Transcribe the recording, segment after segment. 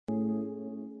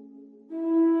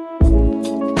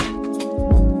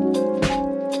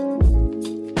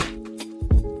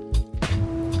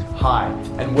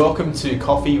and welcome to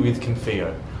Coffee with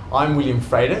Confio. I'm William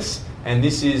Freitas, and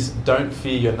this is Don't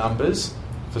Fear Your Numbers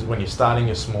for when you're starting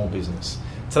a small business.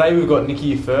 Today we've got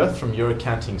Nikki Firth from Your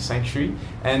Accounting Sanctuary,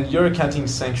 and Your Accounting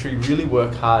Sanctuary really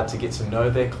work hard to get to know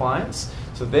their clients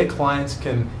so their clients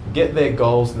can get their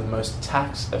goals in the most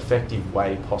tax-effective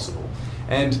way possible.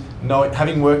 And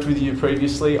having worked with you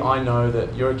previously, I know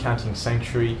that Your Accounting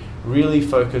Sanctuary really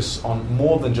focus on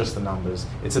more than just the numbers.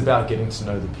 It's about getting to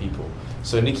know the people.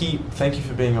 So Nikki, thank you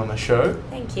for being on the show.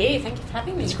 Thank you for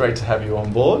having me. It's great to have you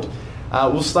on board.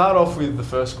 We'll start off with the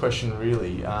first question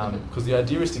really, because the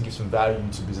idea is to give some value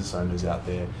to business owners out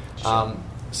there. Sure.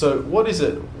 So what is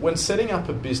it, when setting up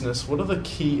a business, what are the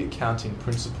key accounting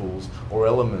principles or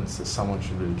elements that someone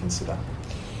should really consider?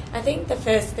 I think the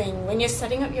first thing, when you're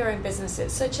setting up your own business,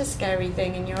 it's such a scary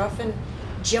thing, and you're often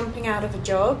jumping out of a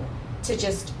job to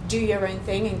just do your own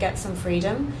thing and get some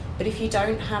freedom. But if you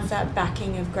don't have that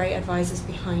backing of great advisors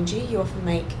behind you, you often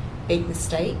make big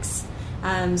mistakes.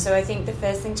 So I think the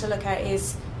first thing to look at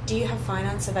is, do you have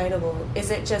finance available? Is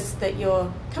it just that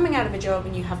you're coming out of a job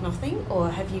and you have nothing? Or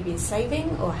have you been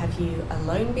saving? Or have you a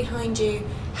loan behind you?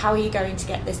 How are you going to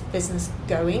get this business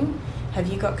going? Have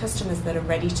you got customers that are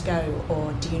ready to go?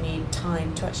 Or do you need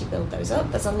time to actually build those up?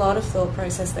 There's a lot of thought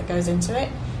process that goes into it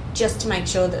just to make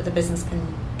sure that the business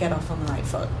can get off on the right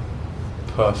foot.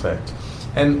 Perfect.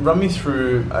 And run me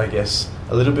through, I guess,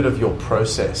 a little bit of your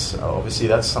process. Obviously,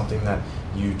 that's something that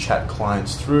you chat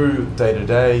clients through day to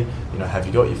day. You know, have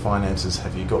you got your finances?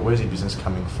 Where's your business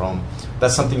coming from?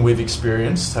 That's something we've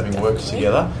experienced, having Definitely. worked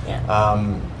together.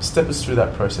 Yeah. Step us through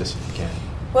that process if you can.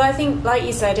 Well, I think, like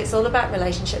you said, it's all about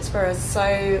relationships for us.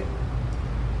 So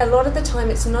a lot of the time,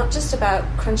 it's not just about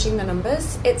crunching the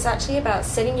numbers. It's actually about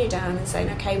sitting you down and saying,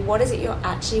 okay, what is it you're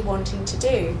actually wanting to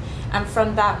do? And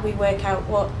from that, we work out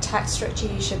what tax structure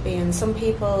you should be in. Some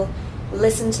people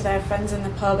listen to their friends in the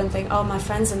pub and think, oh, my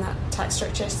friend's in that tax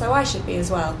structure, so I should be as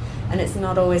well. And it's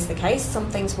not always the case. Some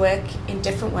things work in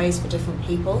different ways for different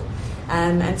people.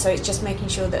 And so it's just making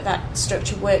sure that that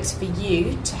structure works for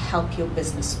you to help your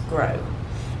business grow.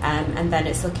 And then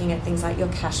it's looking at things like your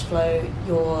cash flow,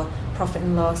 your profit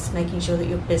and loss, making sure that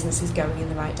your business is going in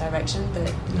the right direction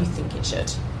that you think it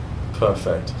should.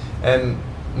 Perfect. And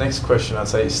next question, I'd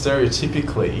say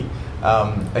stereotypically,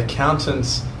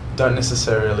 accountants don't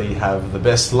necessarily have the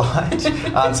best light,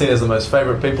 aren't seen as the most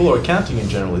favourite people, or accounting in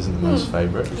general isn't the most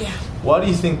favourite. Yeah. Why do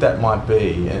you think that might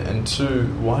be? And two,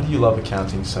 why do you love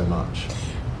accounting so much?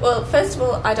 Well, first of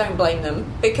all, I don't blame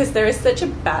them, because there is such a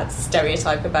bad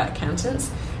stereotype about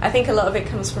accountants. I think a lot of it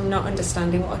comes from not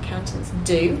understanding what accountants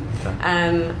do. Okay.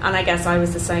 And I guess I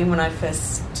was the same when I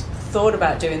first thought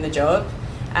about doing the job.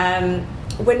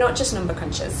 We're not just number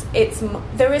crunchers.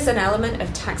 There is an element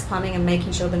of tax planning and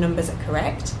making sure the numbers are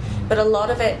correct, but a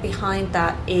lot of it behind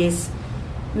that is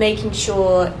making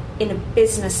sure, in a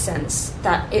business sense,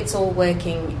 that it's all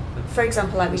working. For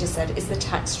example, like we just said, is the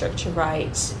tax structure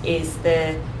right? Is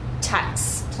the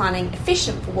tax planning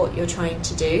efficient for what you're trying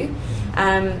to do?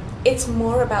 It's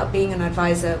more about being an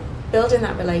advisor, building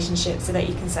that relationship so that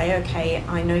you can say, okay,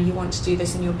 I know you want to do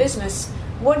this in your business.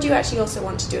 What do you actually also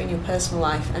want to do in your personal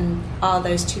life? And are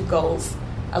those two goals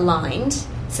aligned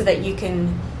so that you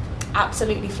can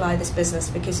absolutely fly this business?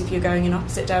 Because if you're going in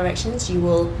opposite directions, you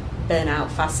will burn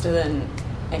out faster than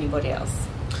anybody else.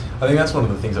 I think that's one of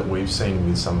the things that we've seen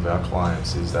with some of our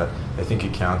clients is that they think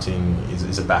accounting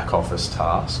is a back office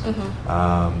task. And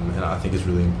I think it's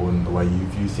really important the way you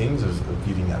view things of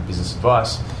giving that business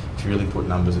advice. If you really put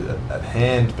numbers at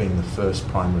hand being the first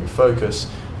primary focus,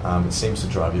 it seems to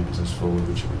drive your business forward,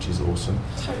 which is awesome.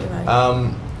 Totally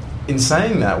right. In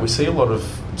saying that, we see a lot of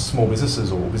small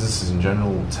businesses or businesses in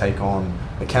general take on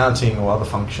accounting or other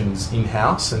functions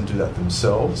in-house and do that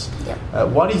themselves. Yep.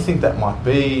 Why do you think that might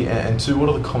be? And two, what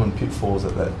are the common pitfalls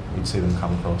that you'd see them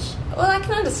come across? Well, I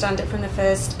can understand it from the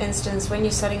first instance. When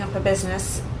you're setting up a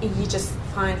business, you just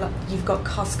find like you've got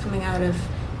costs coming out of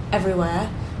everywhere.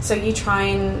 So you try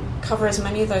and cover as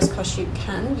many of those costs you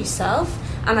can yourself.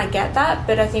 And I get that,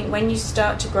 but I think when you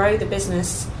start to grow the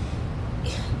business,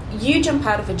 you jump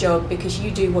out of a job because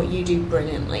you do what you do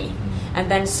brilliantly.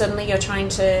 And then suddenly you're trying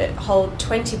to hold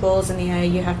 20 balls in the air.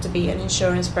 You have to be an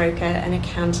insurance broker, an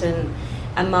accountant,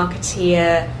 a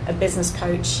marketeer, a business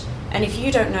coach. And if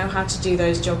you don't know how to do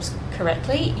those jobs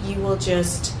correctly, you will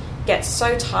just get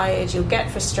so tired, you'll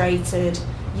get frustrated,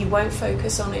 you won't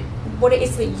focus on it, what it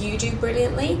is that you do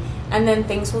brilliantly, and then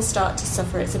things will start to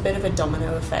suffer. It's a bit of a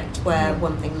domino effect where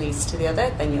one thing leads to the other,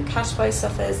 then your cash flow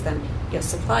suffers, then your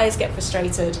suppliers get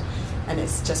frustrated, and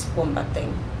it's just one bad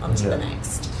thing onto the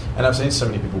next. And I've seen so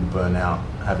many people burn out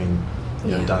having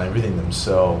done everything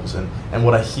themselves. And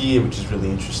what I hear, which is really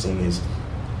interesting, is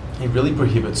it really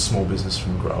prohibits small business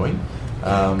from growing.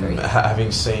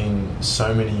 Having seen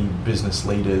so many business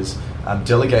leaders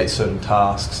delegate certain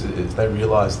tasks, they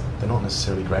realise they're not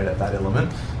necessarily great at that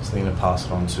element, so they're going to pass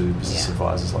it on to business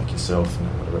advisors like yourself,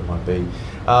 whatever it might be.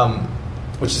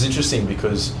 Which is interesting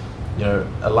because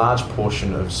a large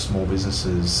portion of small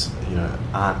businesses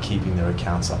aren't keeping their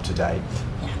accounts up to date.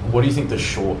 What do you think the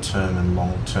short-term and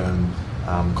long-term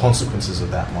consequences of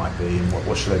that might be, and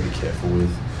what should they be careful with?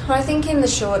 Well, I think in the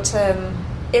short term,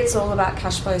 it's all about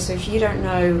cash flow. So if you don't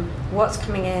know what's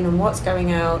coming in and what's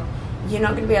going out, you're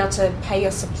not going to be able to pay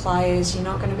your suppliers, you're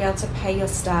not going to be able to pay your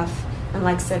staff, and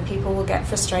like I said, people will get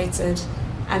frustrated,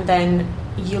 and then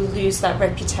you'll lose that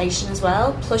reputation as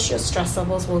well, plus your stress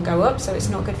levels will go up, so it's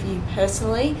not good for you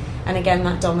personally, and again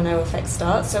that domino effect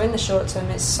starts. So in the short term,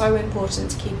 it's so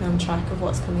important to keep on track of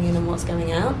what's coming in and what's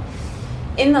going out.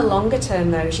 In the longer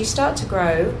term though, as you start to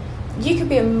grow, you could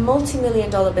be a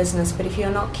multi-million-dollar business, but if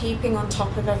you're not keeping on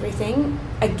top of everything,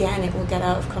 again, it will get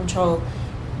out of control.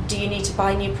 Do you need to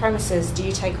buy new premises? Do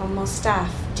you take on more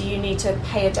staff? Do you need to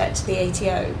pay a debt to the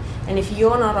ATO? And if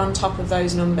you're not on top of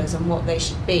those numbers and what they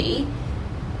should be,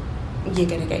 you're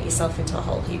going to get yourself into a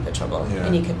whole heap of trouble,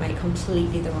 and you could make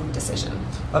completely the wrong decision.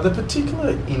 Are there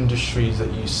particular industries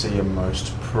that you see are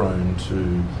most prone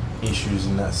to issues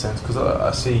in that sense? Because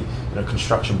I see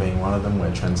construction being one of them,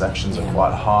 where transactions are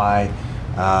quite high.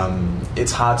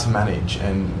 It's hard to manage,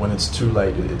 and when it's too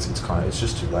late, it's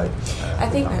just too late. I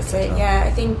think that's it. Yeah,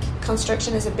 I think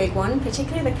construction is a big one,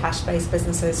 particularly the cash-based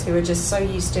businesses who are just so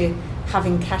used to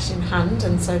having cash in hand,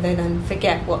 and so they then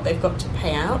forget what they've got to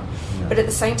pay out. But at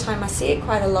the same time, I see it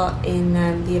quite a lot in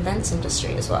the events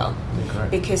industry as well,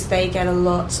 because they get a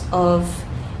lot of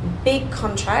big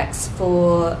contracts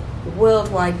for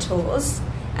worldwide tours,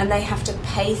 and they have to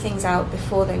pay things out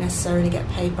before they necessarily get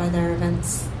paid by their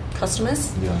events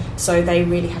customers. So they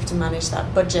really have to manage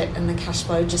that budget and the cash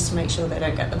flow just to make sure they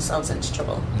don't get themselves into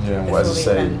trouble. Well, as I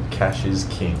say, cash is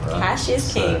king, right? Cash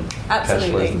is king,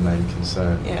 absolutely. Cash flow is the main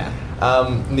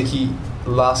concern. Nikki,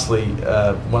 lastly,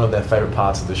 one of their favourite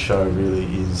parts of the show really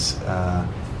is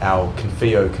our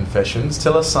Confio confessions.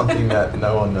 Tell us something that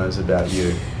no one knows about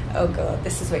you. Oh God,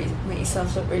 this is where you make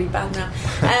yourself look really bad now.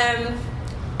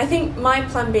 I think my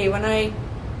plan B, when I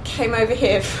came over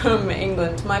here from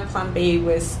England, my plan B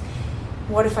was,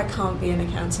 what if I can't be an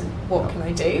accountant? What can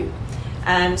I do?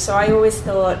 So I always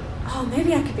thought,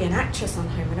 maybe I could be an actress on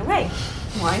Home and Away.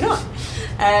 Why not?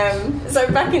 So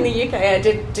back in the UK, I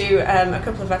did do a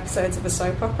couple of episodes of a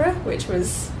soap opera, which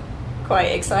was quite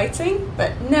exciting,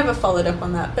 but never followed up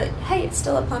on that. But hey, it's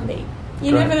still a plan B.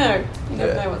 You never know. You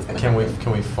never know what's going to happen.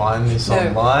 Can we find this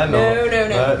online? No.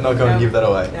 Not going to give that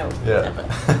away. No.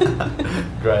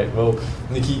 Never. Great. Well,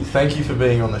 Nikki, thank you for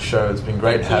being on the show. It's been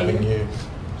great having you.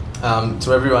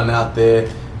 To everyone out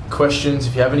there, questions.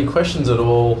 If you have any questions at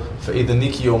all for either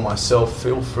Nikki or myself,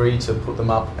 feel free to put them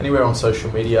up anywhere on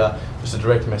social media. Just a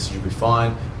direct message will be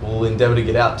fine. We'll endeavour to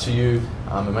get out to you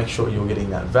and make sure you're getting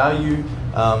that value.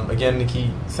 Again, Nikki,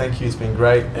 thank you. It's been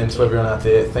great. And to everyone out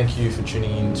there, thank you for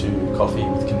tuning in to Coffee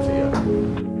with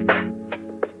Confio.